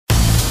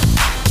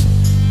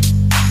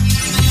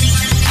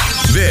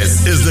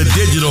This is the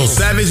Digital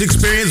Savage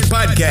Experience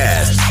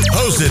Podcast,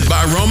 hosted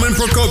by Roman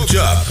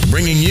Prokopchuk,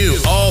 bringing you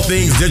all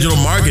things digital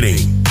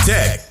marketing,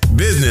 tech,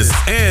 business,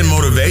 and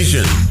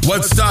motivation.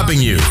 What's stopping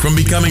you from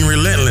becoming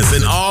relentless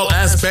in all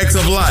aspects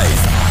of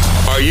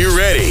life? Are you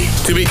ready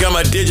to become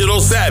a digital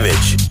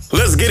savage?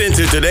 Let's get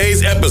into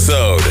today's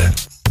episode.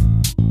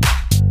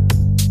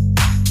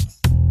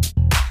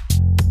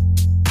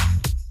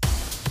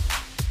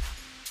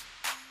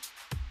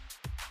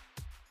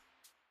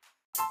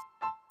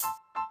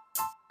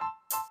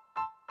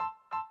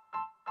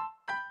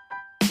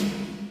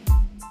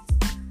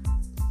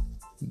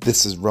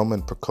 This is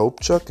Roman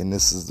Prokopchuk, and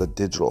this is the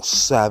Digital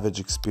Savage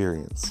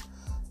Experience,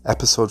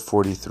 episode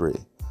 43,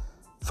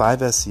 5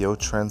 SEO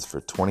Trends for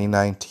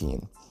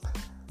 2019.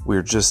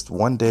 We're just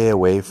one day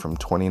away from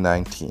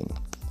 2019.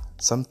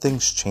 Some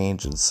things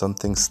change and some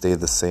things stay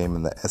the same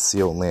in the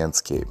SEO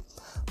landscape,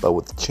 but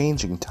with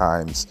changing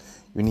times,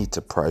 you need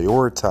to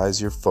prioritize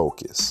your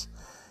focus.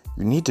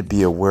 You need to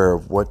be aware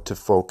of what to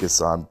focus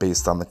on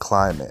based on the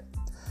climate.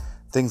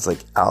 Things like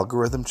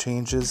algorithm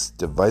changes,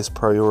 device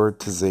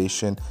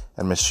prioritization,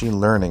 and machine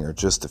learning are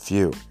just a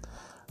few.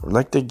 I'd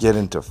like to get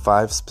into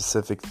 5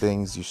 specific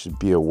things you should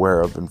be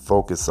aware of and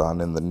focus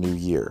on in the new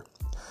year.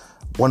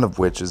 One of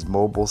which is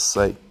mobile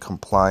site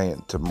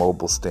compliant to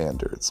mobile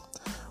standards.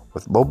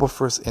 With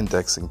mobile-first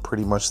indexing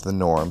pretty much the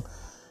norm,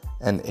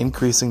 and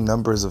increasing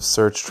numbers of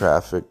search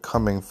traffic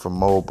coming from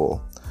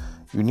mobile,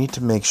 you need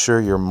to make sure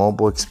your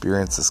mobile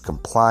experience is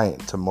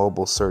compliant to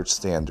mobile search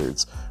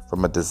standards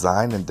from a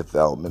design and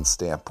development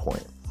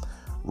standpoint.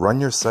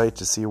 Run your site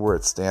to see where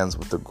it stands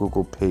with the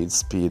Google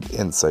PageSpeed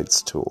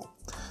Insights tool.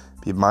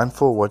 Be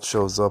mindful of what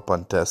shows up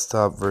on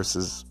desktop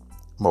versus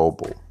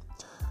mobile.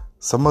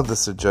 Some of the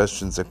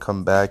suggestions that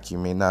come back you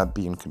may not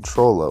be in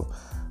control of,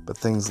 but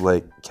things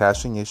like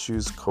caching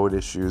issues, code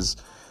issues,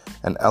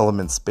 and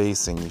element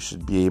spacing you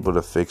should be able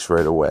to fix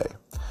right away.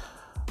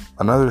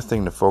 Another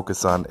thing to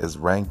focus on is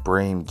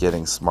RankBrain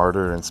getting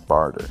smarter and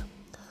smarter.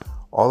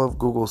 All of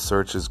Google's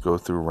searches go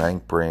through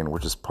RankBrain,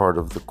 which is part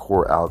of the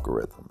core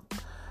algorithm.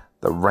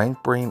 The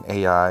RankBrain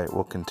AI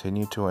will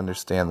continue to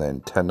understand the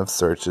intent of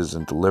searches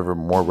and deliver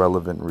more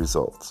relevant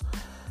results.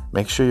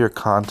 Make sure your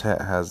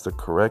content has the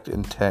correct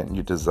intent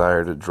you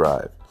desire to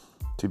drive.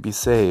 To be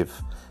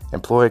safe,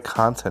 employ a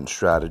content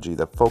strategy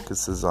that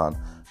focuses on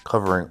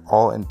covering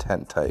all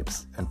intent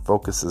types and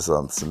focuses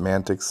on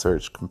semantic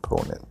search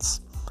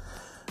components.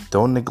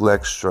 Don't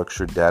neglect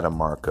structured data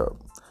markup.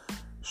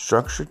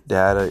 Structured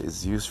data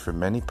is used for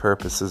many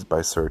purposes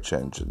by search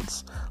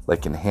engines,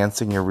 like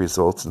enhancing your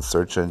results in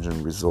search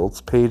engine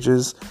results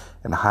pages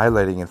and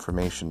highlighting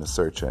information to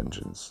search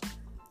engines.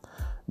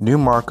 New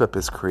markup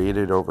is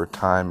created over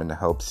time and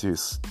helps you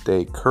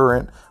stay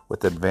current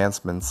with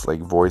advancements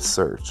like voice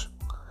search.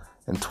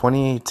 In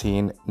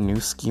 2018, new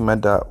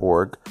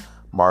schema.org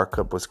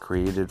markup was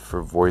created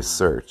for voice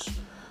search.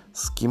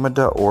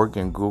 Schema.org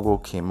and Google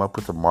came up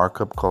with a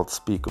markup called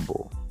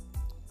Speakable.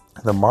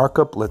 The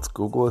markup lets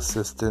Google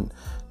Assistant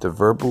to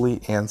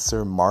verbally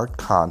answer marked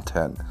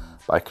content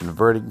by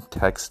converting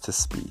text to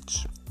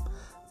speech.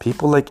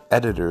 People like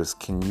editors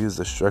can use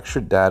the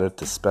structured data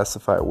to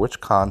specify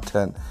which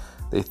content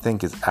they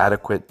think is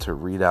adequate to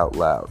read out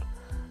loud.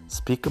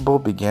 Speakable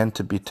began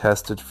to be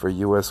tested for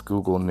US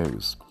Google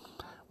News.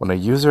 When a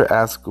user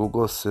asks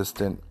Google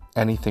Assistant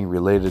anything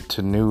related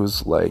to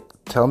news like,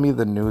 "Tell me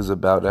the news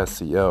about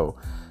SEO,"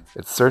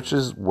 it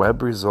searches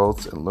web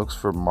results and looks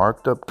for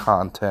marked up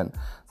content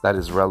that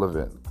is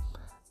relevant,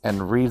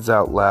 and reads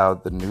out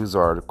loud the news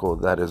article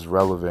that is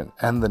relevant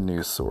and the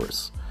news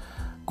source.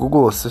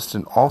 Google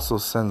Assistant also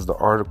sends the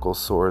article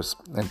source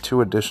and 2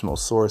 additional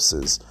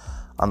sources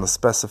on the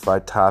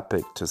specified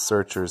topic to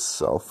searchers'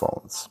 cell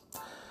phones.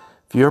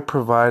 If you are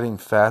providing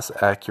fast,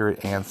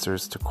 accurate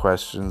answers to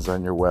questions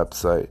on your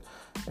website,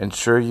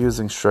 ensure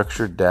using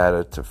structured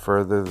data to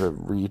further the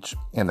reach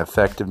and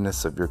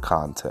effectiveness of your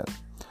content.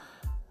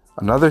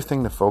 Another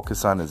thing to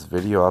focus on is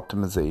video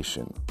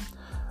optimization.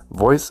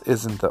 Voice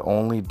isn't the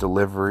only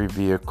delivery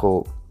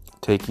vehicle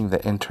taking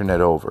the internet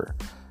over.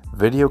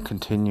 Video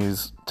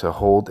continues to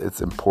hold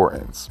its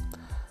importance.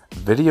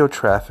 Video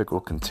traffic will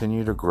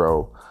continue to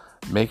grow.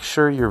 Make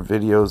sure your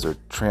videos are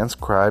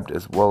transcribed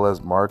as well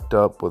as marked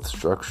up with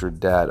structured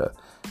data.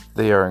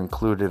 They are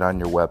included on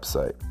your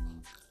website.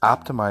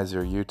 Optimize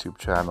your YouTube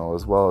channel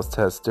as well as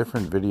test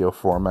different video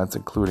formats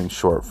including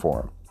short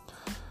form.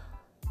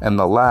 And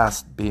the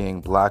last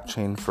being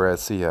blockchain for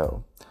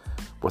SEO.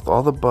 With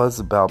all the buzz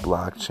about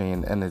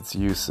blockchain and its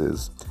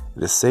uses,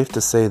 it is safe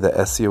to say the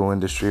SEO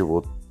industry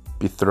will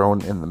be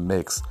thrown in the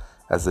mix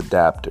as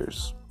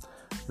adapters.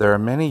 There are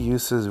many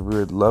uses we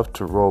would love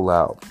to roll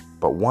out,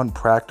 but one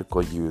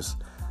practical use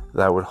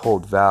that would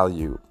hold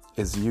value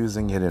is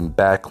using it in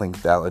backlink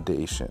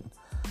validation.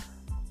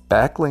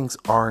 Backlinks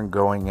aren't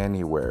going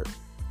anywhere.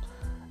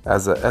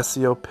 As a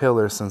SEO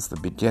pillar since the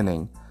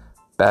beginning,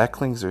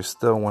 backlinks are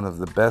still one of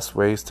the best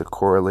ways to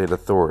correlate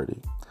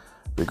authority.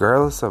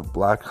 Regardless of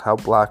how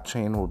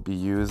blockchain will be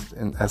used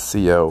in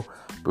SEO,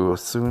 we will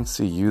soon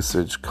see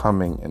usage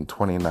coming in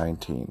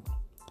 2019.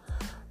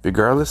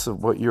 Regardless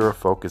of what you are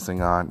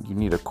focusing on, you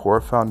need a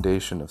core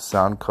foundation of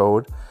sound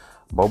code,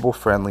 mobile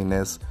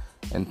friendliness,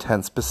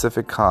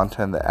 intent-specific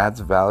content that adds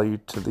value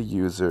to the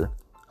user,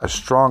 a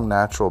strong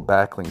natural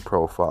backlink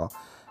profile,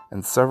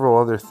 and several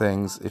other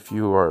things if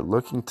you are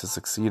looking to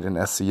succeed in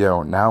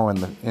SEO now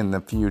and in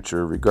the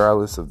future,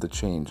 regardless of the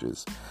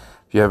changes.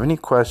 If you have any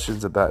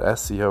questions about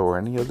SEO or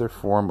any other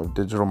form of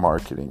digital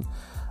marketing,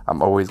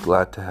 I'm always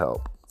glad to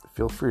help.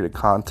 Feel free to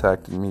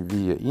contact me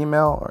via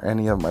email or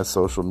any of my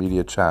social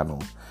media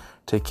channels.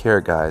 Take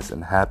care, guys,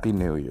 and Happy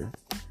New Year.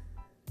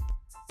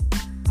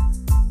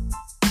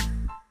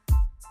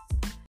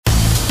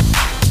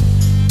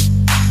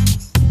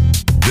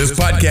 This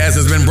podcast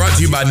has been brought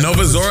to you by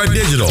Nova Zora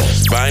Digital.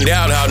 Find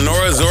out how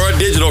Nova Zora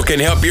Digital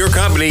can help your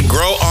company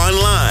grow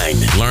online.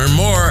 Learn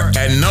more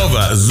at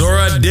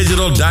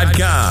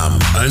novazoradigital.com.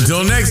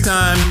 Until next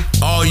time,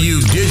 all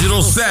you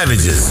digital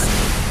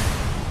savages.